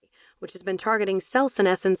which has been targeting cell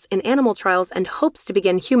senescence in animal trials and hopes to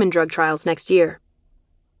begin human drug trials next year.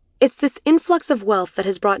 It's this influx of wealth that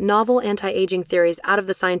has brought novel anti-aging theories out of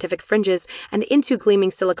the scientific fringes and into gleaming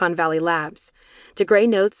Silicon Valley labs. DeGray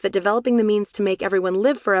notes that developing the means to make everyone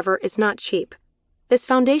live forever is not cheap. This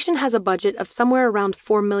foundation has a budget of somewhere around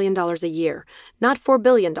 $4 million a year, not $4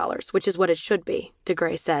 billion, which is what it should be,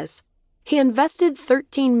 DeGray says. He invested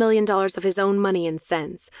 $13 million of his own money in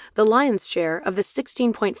Sense, the lion's share of the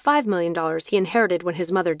 $16.5 million he inherited when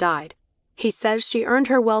his mother died. He says she earned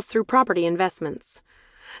her wealth through property investments.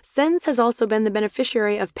 Sense has also been the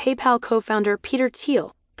beneficiary of PayPal co-founder Peter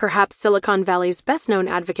Thiel, perhaps Silicon Valley's best-known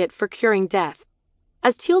advocate for curing death.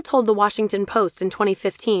 As Thiel told the Washington Post in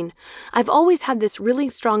 2015, "I've always had this really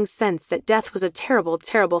strong sense that death was a terrible,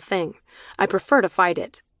 terrible thing. I prefer to fight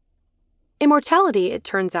it." Immortality, it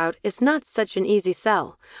turns out, is not such an easy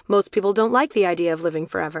sell. Most people don't like the idea of living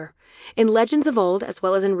forever. In legends of old, as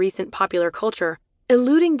well as in recent popular culture,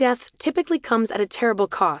 eluding death typically comes at a terrible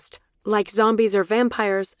cost. Like zombies or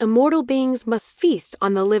vampires, immortal beings must feast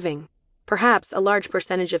on the living. Perhaps a large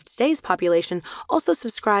percentage of today's population also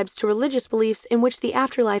subscribes to religious beliefs in which the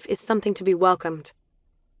afterlife is something to be welcomed.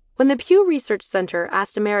 When the Pew Research Center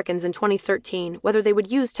asked Americans in 2013 whether they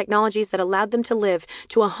would use technologies that allowed them to live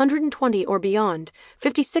to 120 or beyond,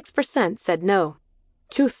 56% said no.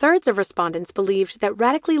 2/3 of respondents believed that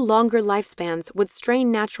radically longer lifespans would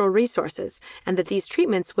strain natural resources and that these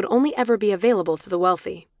treatments would only ever be available to the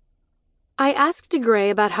wealthy. I asked DeGray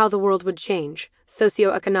about how the world would change,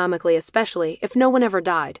 socioeconomically especially, if no one ever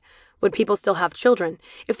died. Would people still have children?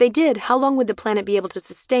 If they did, how long would the planet be able to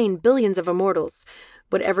sustain billions of immortals?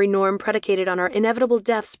 Would every norm predicated on our inevitable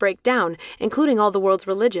deaths break down, including all the world's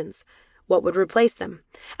religions? What would replace them?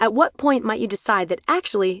 At what point might you decide that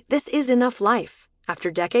actually this is enough life? After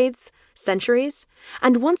decades? Centuries?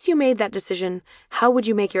 And once you made that decision, how would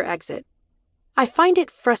you make your exit? I find it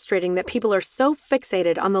frustrating that people are so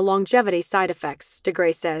fixated on the longevity side effects,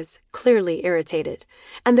 DeGray says, clearly irritated.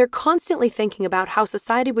 And they're constantly thinking about how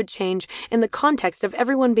society would change in the context of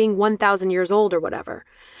everyone being 1,000 years old or whatever.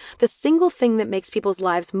 The single thing that makes people's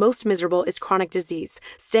lives most miserable is chronic disease,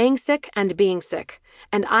 staying sick and being sick.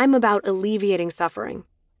 And I'm about alleviating suffering.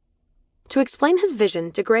 To explain his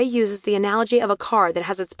vision, DeGray uses the analogy of a car that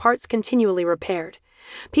has its parts continually repaired.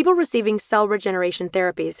 People receiving cell regeneration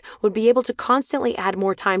therapies would be able to constantly add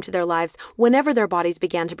more time to their lives whenever their bodies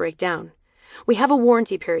began to break down. We have a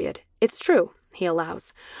warranty period. It's true, he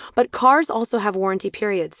allows. But cars also have warranty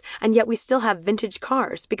periods, and yet we still have vintage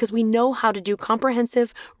cars because we know how to do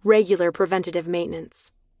comprehensive, regular preventative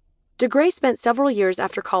maintenance. DeGray spent several years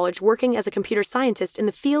after college working as a computer scientist in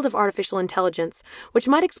the field of artificial intelligence, which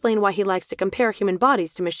might explain why he likes to compare human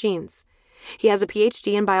bodies to machines. He has a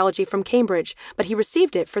PhD in biology from Cambridge, but he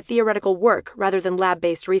received it for theoretical work rather than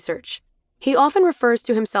lab-based research. He often refers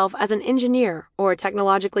to himself as an engineer or a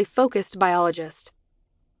technologically focused biologist.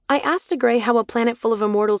 I asked DeGray how a planet full of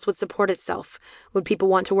immortals would support itself. Would people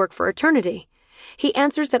want to work for eternity? He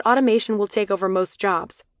answers that automation will take over most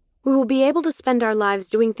jobs. We will be able to spend our lives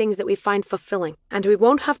doing things that we find fulfilling, and we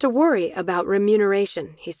won't have to worry about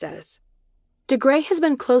remuneration, he says. DeGray has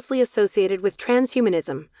been closely associated with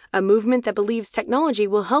transhumanism, a movement that believes technology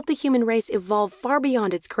will help the human race evolve far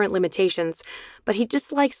beyond its current limitations, but he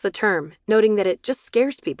dislikes the term, noting that it just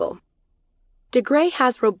scares people. DeGray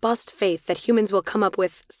has robust faith that humans will come up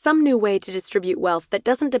with some new way to distribute wealth that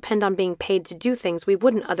doesn't depend on being paid to do things we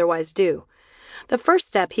wouldn't otherwise do. The first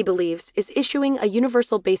step, he believes, is issuing a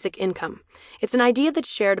universal basic income. It's an idea that's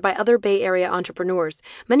shared by other Bay Area entrepreneurs,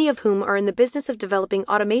 many of whom are in the business of developing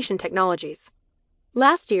automation technologies.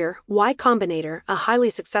 Last year, Y Combinator, a highly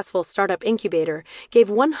successful startup incubator, gave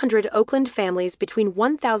 100 Oakland families between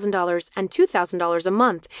 $1,000 and $2,000 a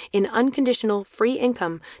month in unconditional free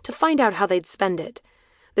income to find out how they'd spend it.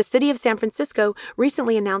 The city of San Francisco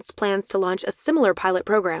recently announced plans to launch a similar pilot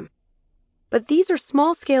program. But these are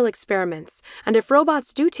small-scale experiments, and if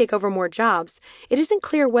robots do take over more jobs, it isn't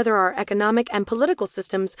clear whether our economic and political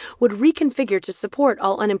systems would reconfigure to support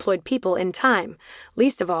all unemployed people in time,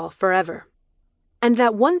 least of all, forever. And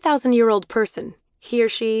that 1,000-year-old person, he or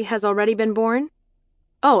she has already been born?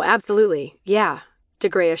 Oh, absolutely, yeah,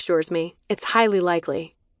 DeGray assures me. It's highly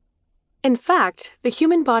likely. In fact, the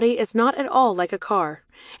human body is not at all like a car,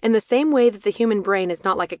 in the same way that the human brain is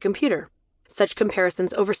not like a computer. Such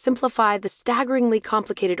comparisons oversimplify the staggeringly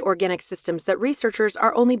complicated organic systems that researchers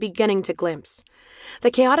are only beginning to glimpse.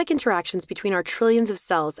 The chaotic interactions between our trillions of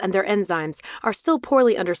cells and their enzymes are still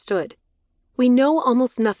poorly understood. We know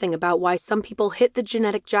almost nothing about why some people hit the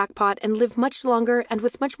genetic jackpot and live much longer and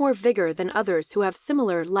with much more vigor than others who have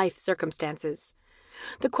similar life circumstances.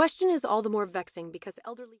 The question is all the more vexing because elderly